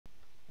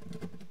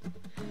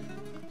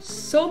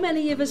So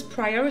many of us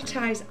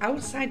prioritise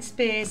outside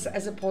space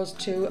as opposed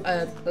to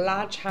a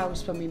large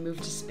house when we move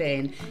to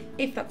Spain.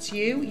 If that's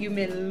you, you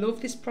may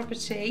love this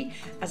property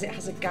as it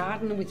has a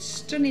garden with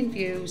stunning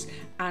views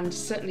and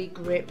certainly a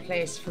great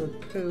place for a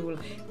pool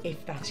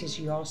if that is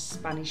your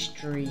Spanish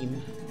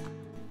dream.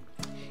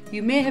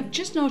 You may have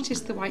just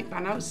noticed the white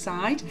van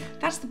outside.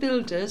 That's the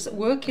builders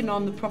working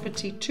on the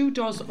property 2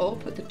 doors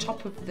up at the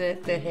top of the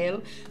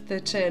hill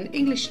that an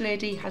English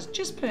lady has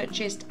just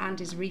purchased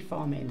and is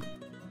reforming.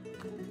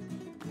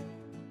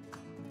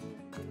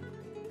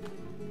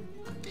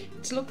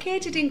 It's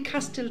located in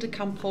Castil De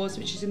Campos,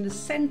 which is in the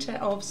centre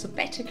of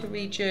Subetica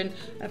region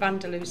of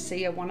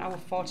Andalucia, 1 hour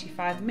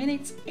 45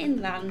 minutes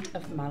inland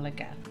of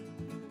Malaga.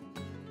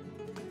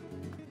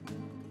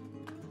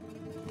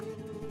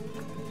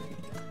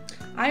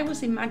 I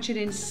was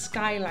imagining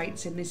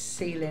skylights in this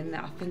ceiling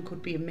that I think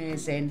would be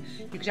amazing.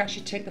 You could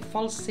actually take the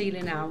false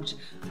ceiling out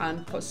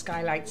and put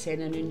skylights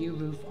in, and a new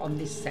roof on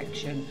this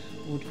section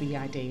would be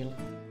ideal.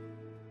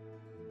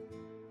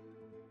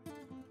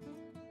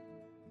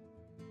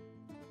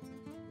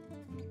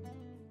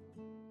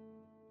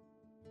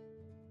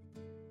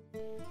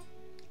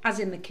 As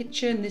in the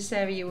kitchen, this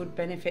area would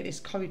benefit, this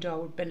corridor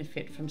would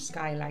benefit from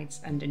skylights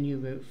and a new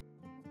roof.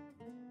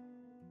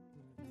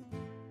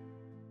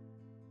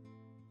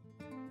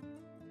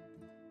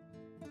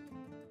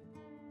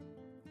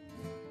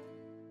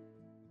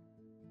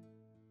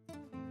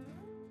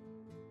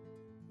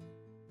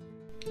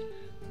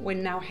 We're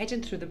now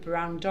heading through the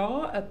brown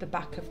door at the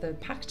back of the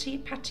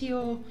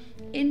patio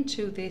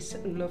into this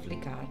lovely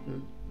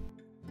garden.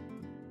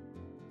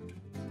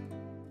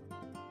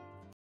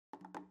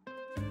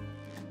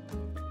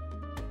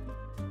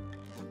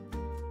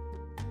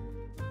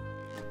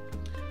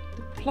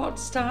 The plot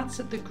starts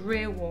at the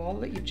grey wall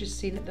that you've just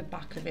seen at the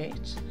back of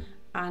it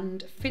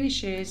and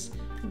finishes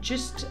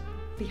just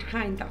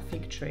behind that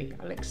fig tree.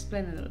 I'll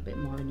explain a little bit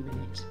more in a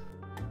minute.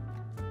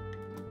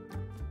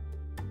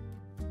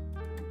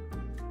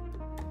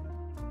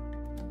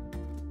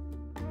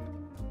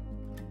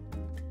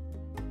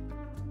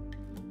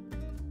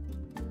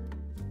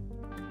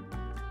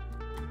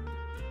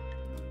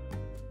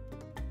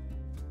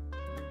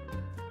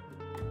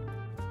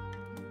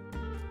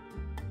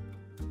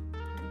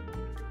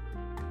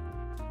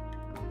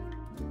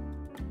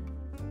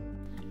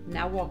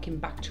 Now walking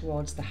back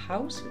towards the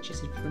house, which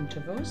is in front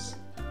of us.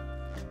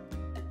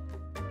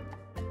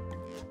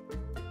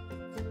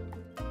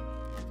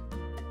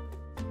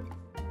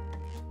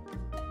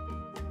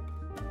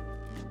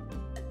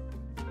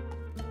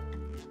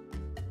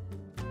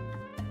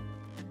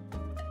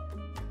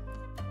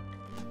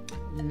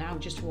 And now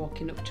just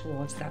walking up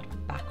towards that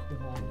back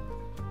wall.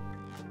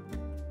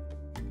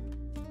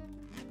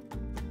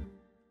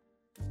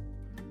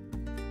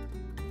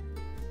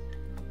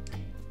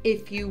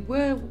 If you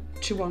were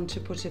to want to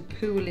put a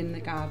pool in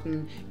the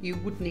garden, you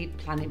would need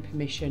planning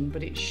permission,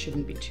 but it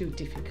shouldn't be too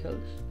difficult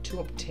to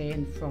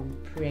obtain from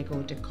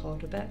Priego de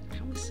Cordoba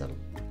Council.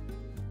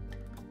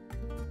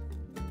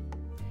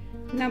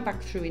 Now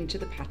back through into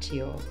the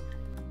patio.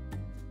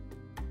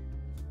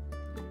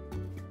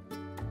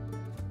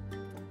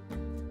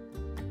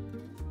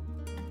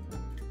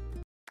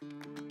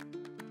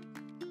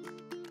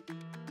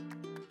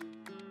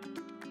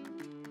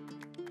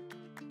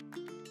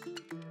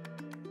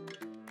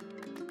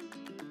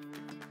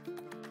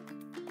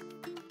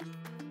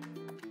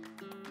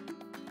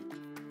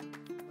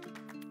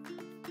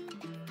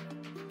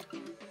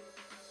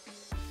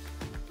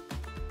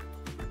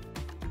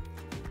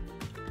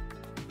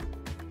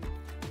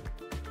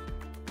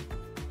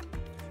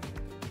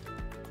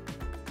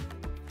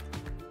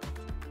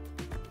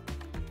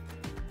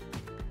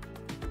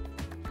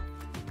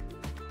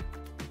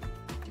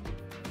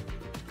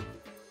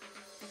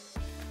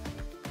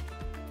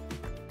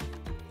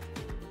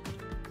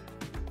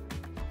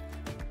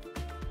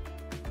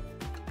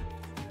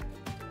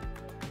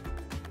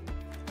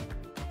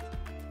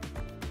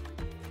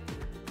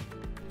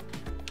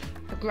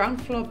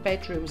 Ground floor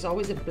bedroom is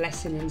always a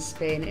blessing in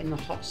Spain in the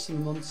hot summer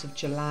months of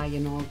July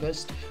and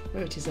August,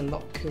 where it is a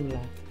lot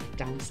cooler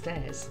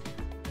downstairs.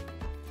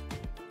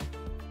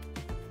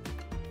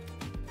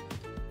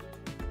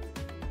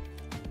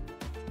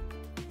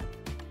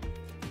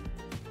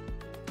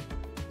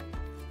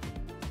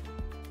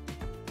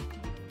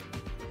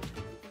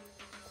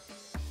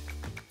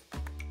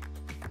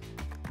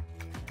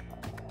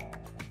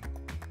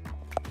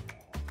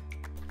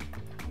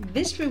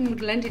 This room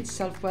would lend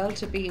itself well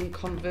to being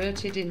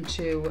converted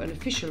into an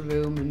official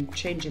room and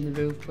changing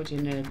the roof,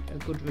 putting a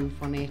good roof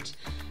on it.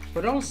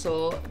 But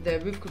also the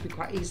roof could be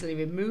quite easily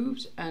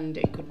removed and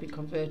it could be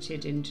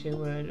converted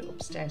into an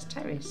upstairs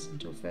terrace,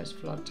 into a first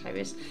floor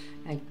terrace,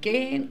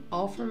 again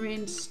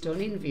offering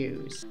stunning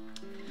views.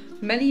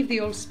 Many of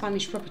the old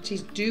Spanish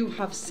properties do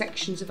have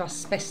sections of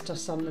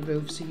asbestos on the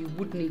roof, so you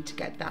would need to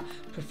get that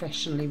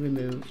professionally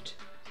removed.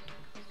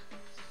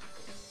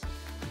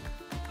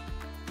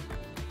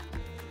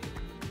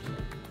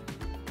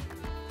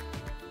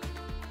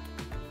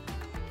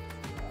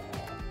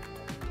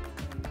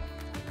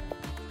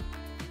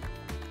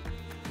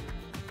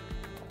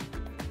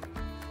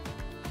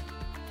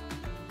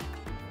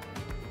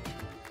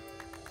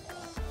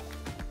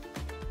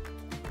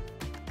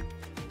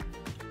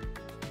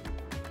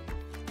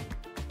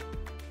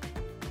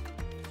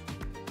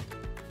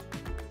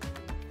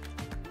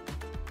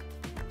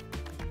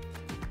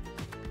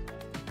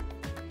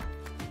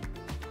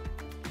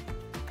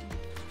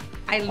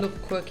 I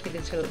love quirky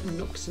little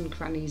nooks and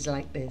crannies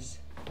like this.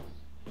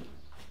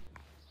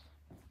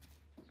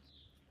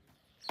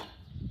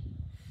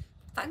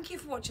 Thank you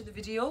for watching the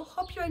video.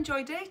 Hope you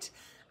enjoyed it.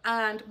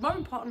 And more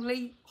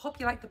importantly, hope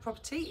you liked the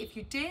property. If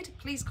you did,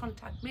 please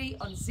contact me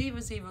on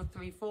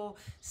 0034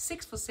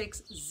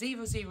 646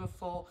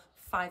 004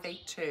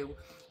 582.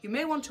 You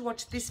may want to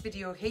watch this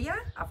video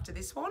here after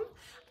this one,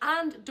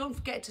 and don't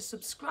forget to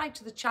subscribe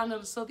to the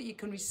channel so that you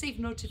can receive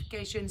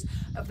notifications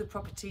of the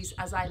properties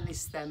as I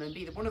list them and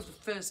be one of the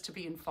first to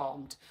be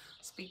informed.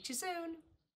 Speak to you soon.